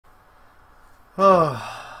Oh.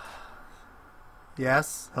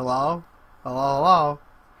 Yes. Hello? Hello,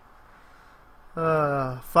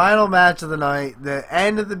 hello. Final match of the night. The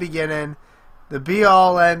end of the beginning. The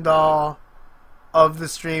be-all, end-all of the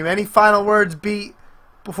stream. Any final words, Beat,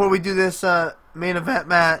 before we do this main event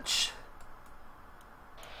match?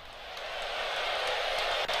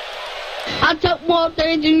 I took more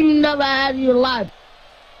things than you never had in your life.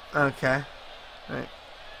 Okay. Right.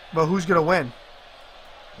 But who's gonna win?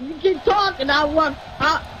 You keep talking, I'll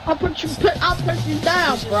put you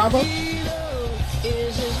down, brother.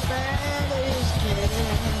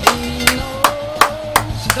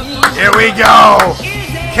 Here we go!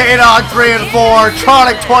 K-Dog 3 and 4,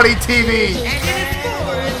 Tronic 20 TV.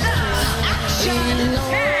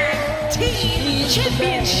 Team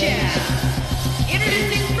Championship.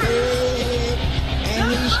 Introducing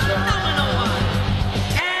first, the phenomenal one,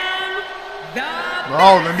 and the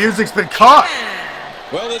Oh, the music's been caught.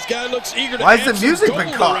 Well, this guy looks eager to Why has the add some music been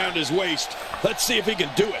gold caught? around his waist. Let's see if he can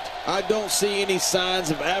do it. I don't see any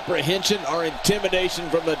signs of apprehension or intimidation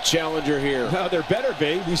from the challenger here. Well, there better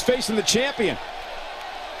be. He's facing the champion.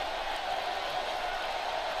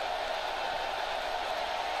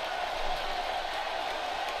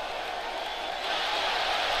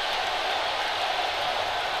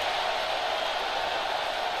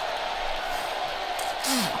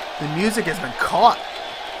 The music has been caught.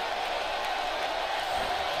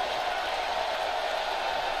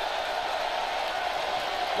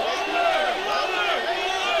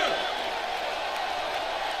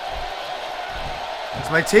 It's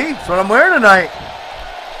my tee. It's what I'm wearing tonight.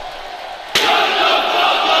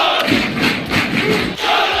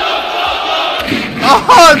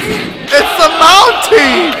 Oh, it's the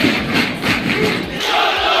Mountie.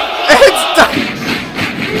 It's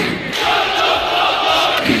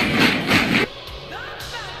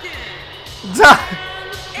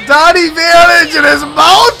Donnie Vantage in his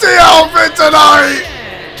Mountie outfit tonight.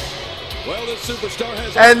 Well, this superstar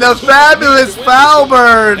has And the fabulous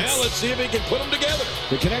FALBirds. Now let's see if he can put them together.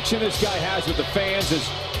 The connection this guy has with the fans is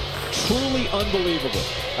truly unbelievable.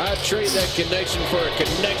 I'd trade that connection for a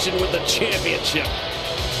connection with the championship.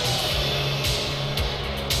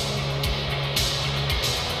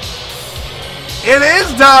 It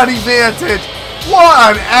is Donnie Vantage.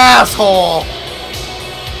 What an asshole.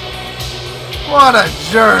 What a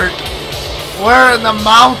jerk. Wearing the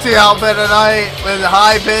Mountie outfit tonight with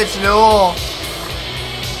high-pitched Newell.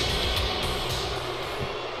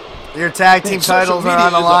 Your tag team titles are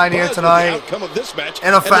on the line here tonight.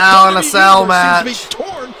 In a foul and a cell match.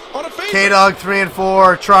 K-Dog 3 and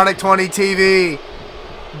 4, Tronic 20 TV,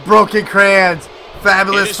 Broken Crayons,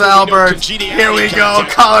 Fabulous FALBirds. Here we go,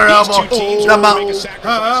 collar elbow. The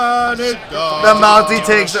Mountie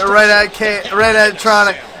takes it right at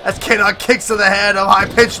Tronic as K-Dog kicks to the head of High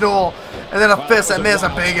Pitch Newell. And then a fist that missed, a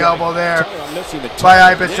big elbow there by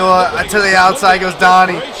High Pitch Newell. To the outside goes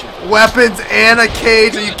Donnie. Weapons and a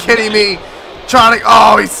cage, are you kidding me? Tronic,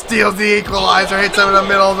 oh, he steals the equalizer, hits him in the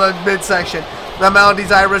middle of the midsection. The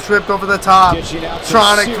Mountie's Irish whip over the top.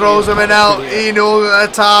 Tronic throws him and out. Newell to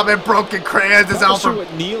the top, and Broken Crayons is out for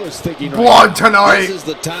blood tonight.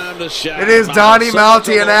 It is Donnie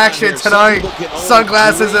Mountie in action tonight,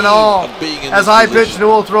 sunglasses and all. As High Pitch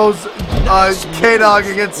Newell throws K-Dog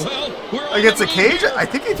against the cage. I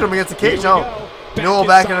think he threw him against the cage. No, Newell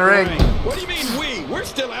back in the ring. What do you mean we? We're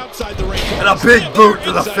still outside the ring. And a big boot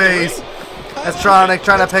to the face. As Tronic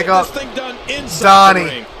trying to pick up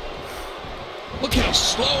Donnie. Look how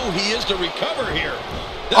slow he is to recover here.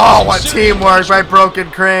 Oh, what teamwork by Broken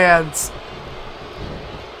Crayons.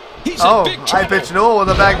 Oh, High Pitch Newell with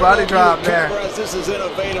a back body drop there.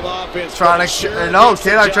 Tronic, no,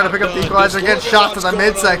 K-Dog trying to pick up the equalizer, gets shot to the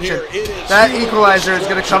midsection. That equalizer is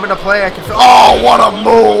going to come into play. Oh, what a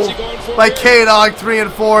move by K-Dog 3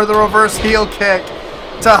 and 4, the reverse heel kick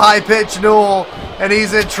to High Pitch Newell, and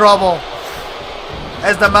he's in trouble.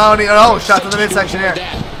 As the Mountie, oh, shot to the midsection here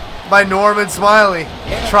by Norman Smiley.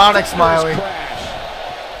 Tronic Smiley.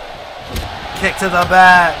 Kick to the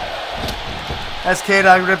back. As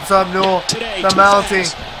K-Dog rips up Newell. The Mountie.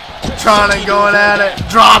 Tronic going at it.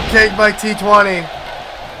 Drop kick by T20.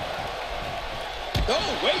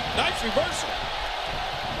 Oh, wait, nice reversal.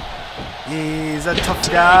 He's a tough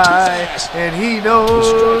guy, and he knows. The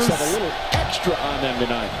strikes have a little extra on them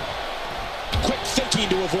tonight. Quick thinking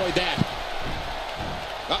to avoid that.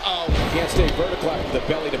 Uh-oh. Can't stay vertical after the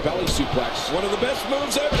belly-to-belly suplex. One of the best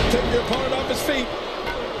moves ever to take your opponent off his feet.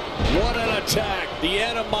 What an attack. The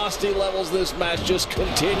animosity levels this match just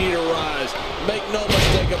continue to rise. Make no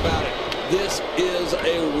mistake about it. This is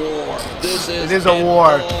a war. It is a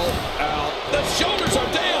war. The shoulders are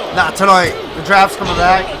down. Not tonight. The draft's coming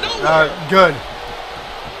back. Good.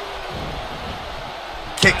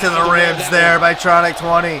 kick to the ribs there by Tronic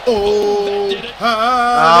 20. Oh,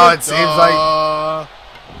 it seems like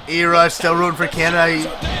E-Rush still rooting for Canada.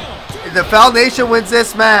 If the Foul Nation wins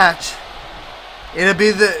this match, it'll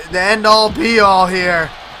be the end-all be-all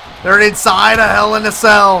here. They're inside a Hell in a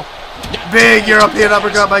Cell. Big European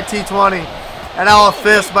uppercut by T20. And now a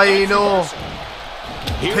fist by E-Newell.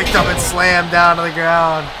 Picked up and slammed down to the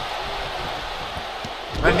ground.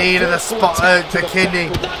 A knee to the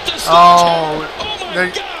kidney. Oh,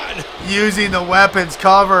 they're using the weapons,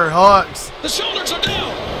 cover, hooks. The shoulders are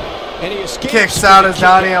down. And he Kicks out as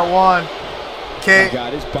Donnie at 1.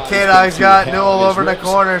 K-Dog's got Newell over the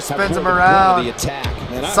corner, spins him around.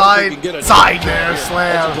 Side there,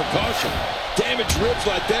 slam. Damaged ribs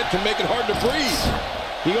like that can make it hard to breathe.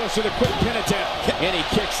 He goes to the quick pin attempt, and he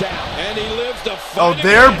kicks out. And he lives to fight. Oh,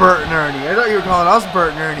 they're Bert and Ernie. I thought you were calling us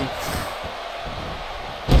Bert and Ernie.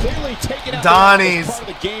 Donnie's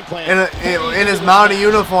in his Mountie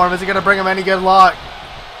uniform. Is he going to bring him any good luck?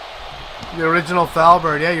 The original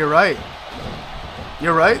FALBird. Yeah, you're right.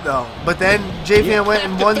 You're right, though. But then J-Fan went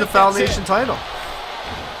and won the Foul Nation title.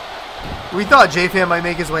 We thought J-Fan might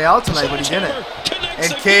make his way out tonight, but he didn't.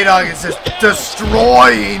 And K-Dog is just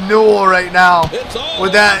destroying Newell right now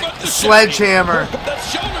with that sledgehammer.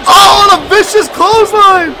 Oh, and a vicious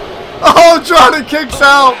clothesline! Oh, Tronic kicks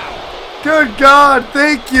out. Good God,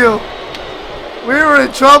 thank you. We were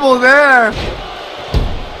in trouble there.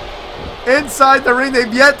 Inside the ring,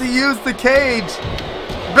 they've yet to use the cage.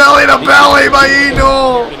 Belly to belly by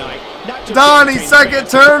E-Newell. Donnie, second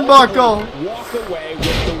turnbuckle.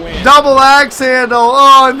 Double axe handle.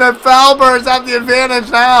 Oh, and the FALBirds have the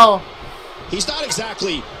advantage now. He's not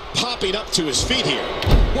exactly popping up to his feet here.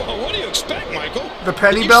 Well, what do you expect, Michael? The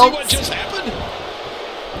penny Did you belt. see what just happened?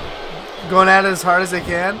 Going at it as hard as they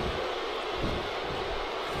can.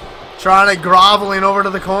 Tronic groveling over to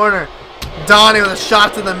the corner. Donnie with a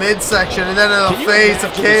shot to the midsection and then in the face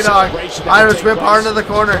of K-Dog. Irish whip hard into the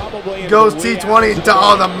corner. Goes T20.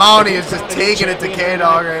 Oh, the Mountie is just taking it to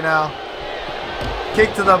K-Dog right now.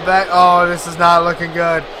 Kick to the back. Oh, this is not looking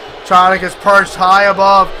good. Tronic is perched high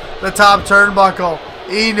above the top turnbuckle.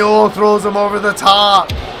 E-Newell throws him over the top.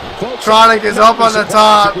 Tronic is up on the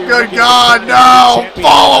top. Good God, no!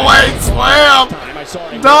 Fall away, slam!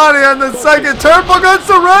 Donnie on the second turnbuckle. It's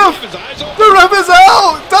the ref! The ref is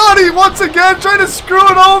out! Donnie once again trying to screw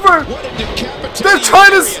it over! They're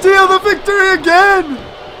trying to steal the victory again!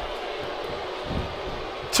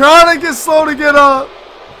 Tronic is slow to get up.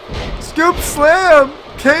 Scoop slam!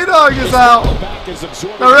 K-Dog is out.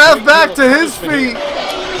 The ref back to his feet.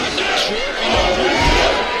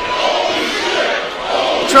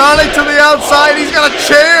 Tronic to the outside. He's got a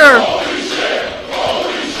chair.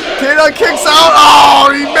 K-Dog kicks out. Oh,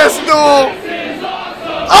 he missed Newell.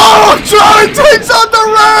 Oh, Tronic takes out the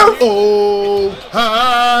ref. Oh,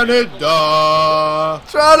 Canada.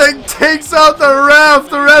 Tronic takes out the ref.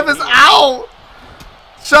 The ref is out.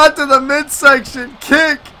 Shot to the midsection.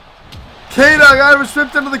 Kick. K-Dog Irish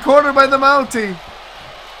whipped into the corner by the Mountie.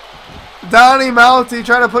 Donnie Mountie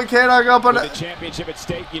trying to put K-Dog up on the championship at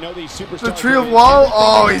stake. You know these superstars. The tree of woe.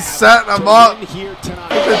 Oh, he's setting him up. The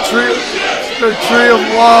tree of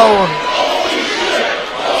woe.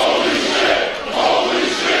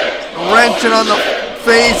 Wrenching on the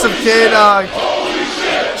face of K-Dog.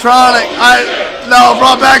 Tronic. No,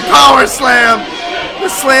 brought back power slam. The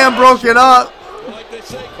slam broke it up.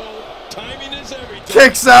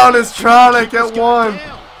 Kicks out as Tronic at 1.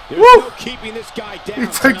 Woo! He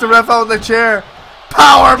took the ref out with the chair.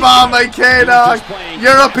 Power bomb by K-Dog.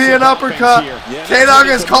 European uppercut. K-Dog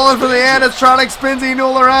is calling for the end as Tronic spins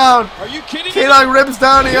E-Newell around. K-Dog rips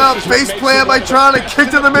Donnie up. Face plant by Tronic. Kick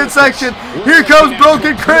to the midsection. Here comes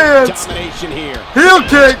broken crayons. Heel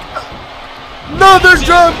kick. Another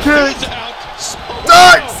drum kick.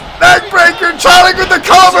 Ducks. Neckbreaker. Tronic with the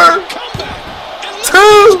cover.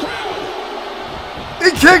 2. He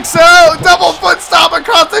kicks out. Double foot stomp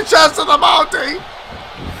across the chest of the Mountie.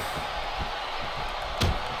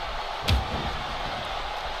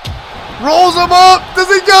 Rolls him up. Does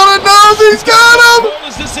he got it? No, he's got him.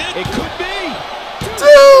 Is this it? It could be. 2.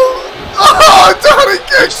 Oh, Donnie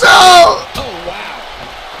kicks out. Oh, wow.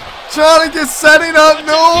 Tronic is setting up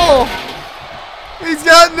Newell. He's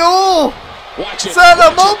got Newell. Set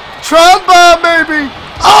him up. Tron bomb, maybe.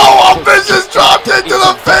 Oh, a vicious drop kick to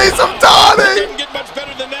the face of Donnie. Didn't get much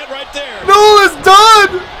better than that right there. Newell is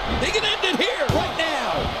done. He can end it here right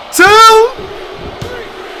now. 2.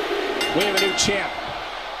 We have a new champ.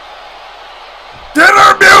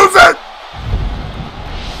 Dinner music.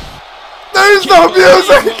 There's no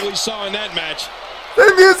music. What we saw in that match.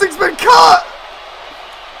 The music's been cut.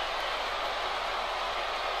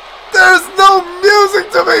 There's no music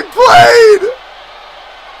music to be played.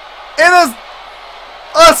 And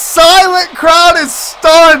a silent crowd is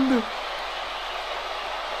stunned.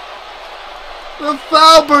 The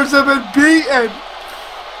FALBirds have been beaten.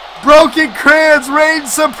 Broken Crayons reign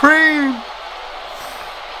supreme.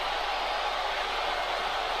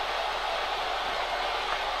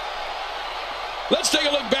 Let's take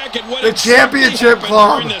a look back at what the championship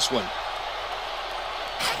club. During this one.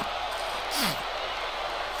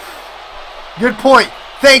 Good point.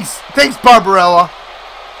 Thanks, Barbarella.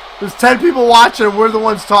 There's 10 people watching and we're the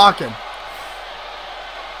ones talking.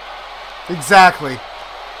 Exactly.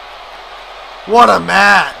 What a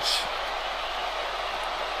match.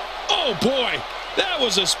 Oh boy, that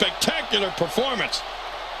was a spectacular performance.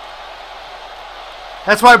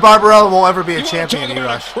 That's why Barbarella won't ever be a champion,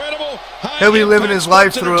 E-Rush. He'll be living his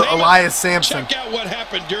life through Elias Sampson. Check out what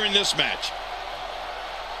happened during this match.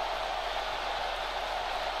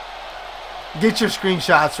 Get your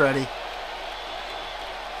screenshots ready.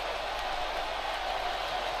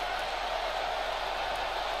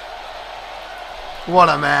 What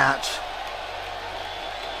a match.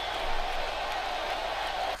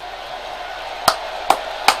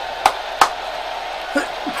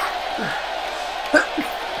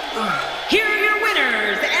 Here are your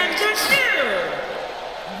winners and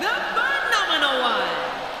the phenomenal one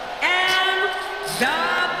and the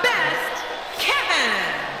best,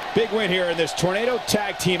 Kevin. Big win here in this Tornado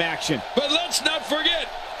Tag Team action. But let's not forget,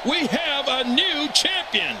 we have a new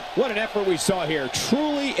champion. What an effort we saw here.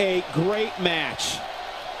 Truly a great match.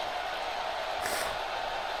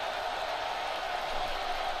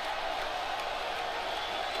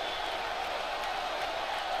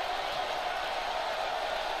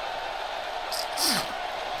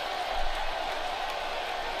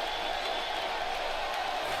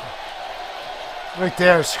 Right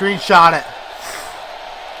there, screenshot it.